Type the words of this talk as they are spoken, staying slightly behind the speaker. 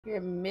You're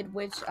at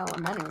Midwich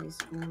Elementary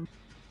School.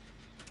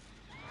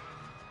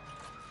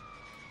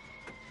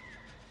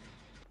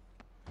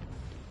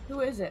 Who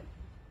is it?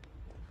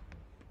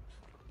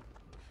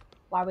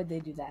 Why would they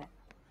do that?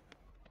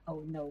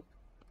 Oh no.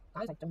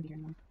 Guys, like, don't be here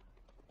anymore.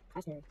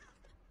 I'm scared.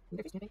 Can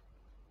you get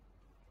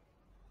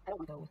I don't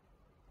want to go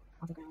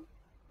on the ground.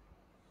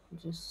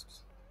 Just.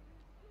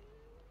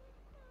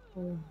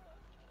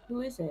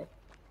 Who is it?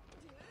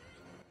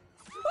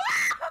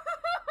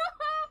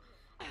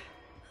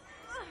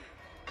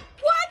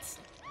 What?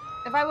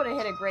 If I would have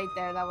hit a grate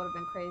there, that would have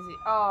been crazy.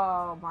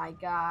 Oh my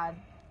god.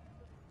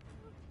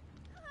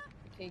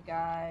 Okay,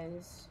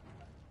 guys.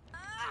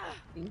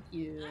 Thank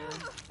you.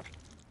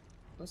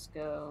 Let's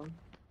go. I'm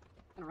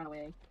gonna run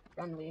away.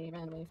 Run away,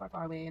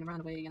 far away, and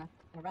run away, and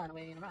run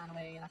away, and run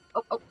away, and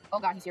oh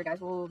god, he's here, guys.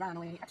 We'll run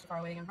away, extra far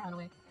away, and run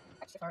away,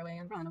 extra far away,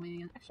 and run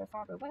away, and extra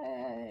far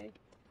away.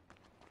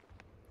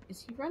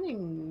 Is he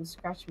running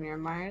Scratch Mirror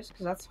Myers?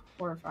 Because that's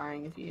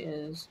horrifying if he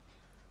is.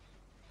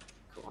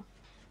 Cool.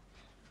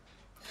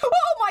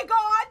 Oh my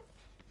god!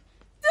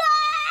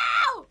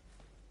 No!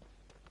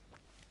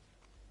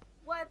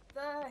 What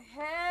the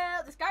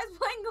hell? This guy's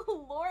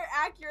playing lore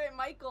accurate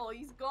Michael.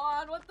 He's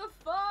gone. What the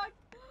fuck?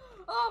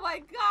 Oh my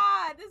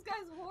god, this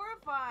guy's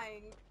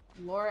horrifying.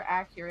 Lore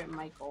accurate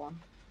Michael.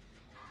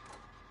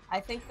 I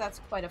think that's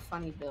quite a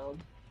funny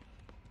build.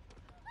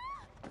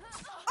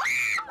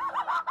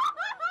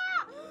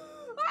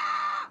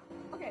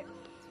 Okay,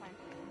 it's fine.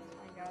 It's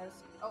fine,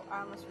 guys. Oh,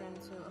 I almost ran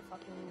into a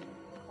fucking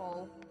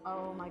hole.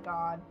 Oh my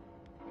god.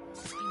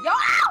 Yo!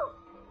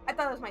 I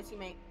thought it was my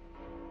teammate.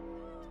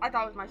 I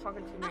thought it was my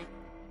fucking teammate.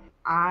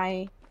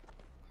 I,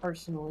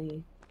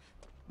 personally,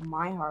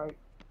 my heart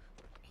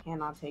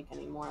cannot take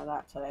any more of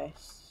that today.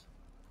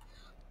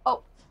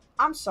 Oh,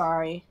 I'm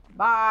sorry.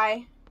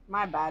 Bye.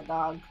 My bad,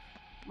 dog.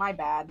 My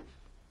bad.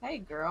 Hey,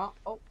 girl.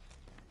 Oh,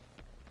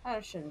 I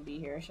shouldn't be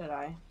here, should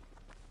I?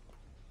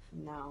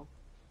 No.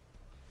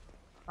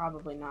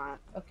 Probably not.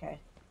 Okay.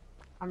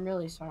 I'm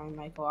really sorry,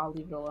 Michael. I'll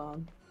leave it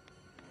alone.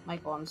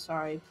 Michael, I'm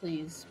sorry.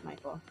 Please,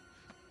 Michael.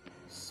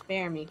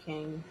 Spare me,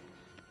 King.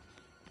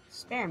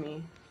 Spare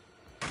me.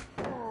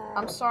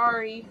 I'm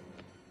sorry.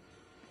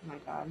 Oh my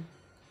god.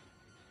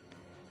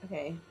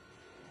 Okay.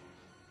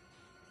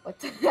 What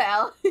the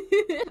hell?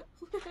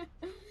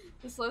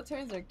 The slow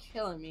turns are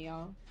killing me,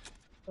 y'all.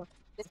 Oh,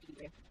 this is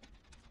weird.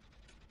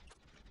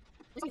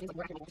 This is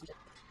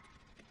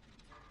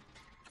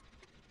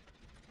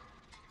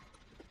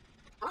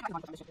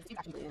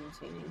actually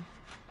entertaining.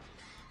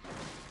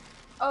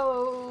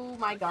 Oh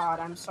my god,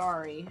 I'm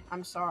sorry.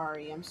 I'm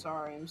sorry. I'm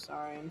sorry. I'm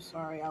sorry. I'm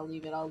sorry. I'll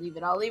leave it. I'll leave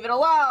it. I'll leave it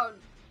alone!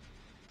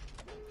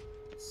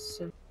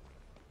 So,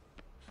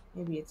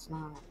 maybe it's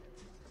not.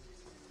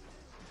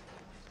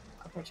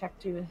 I'll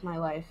protect you with my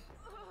life.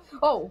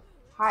 Oh!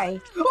 Hi.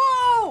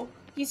 Oh!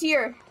 He's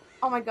here!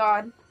 Oh my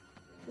god.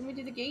 Let me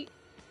do the gate.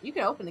 You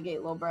can open the gate,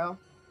 little bro.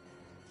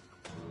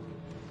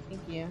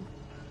 Thank you.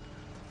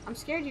 I'm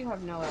scared you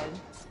have no egg.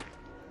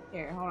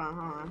 Here, hold on,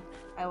 hold on.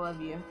 I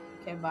love you.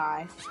 Okay,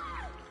 bye.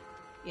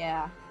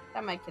 Yeah,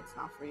 that med kit's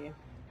not for you.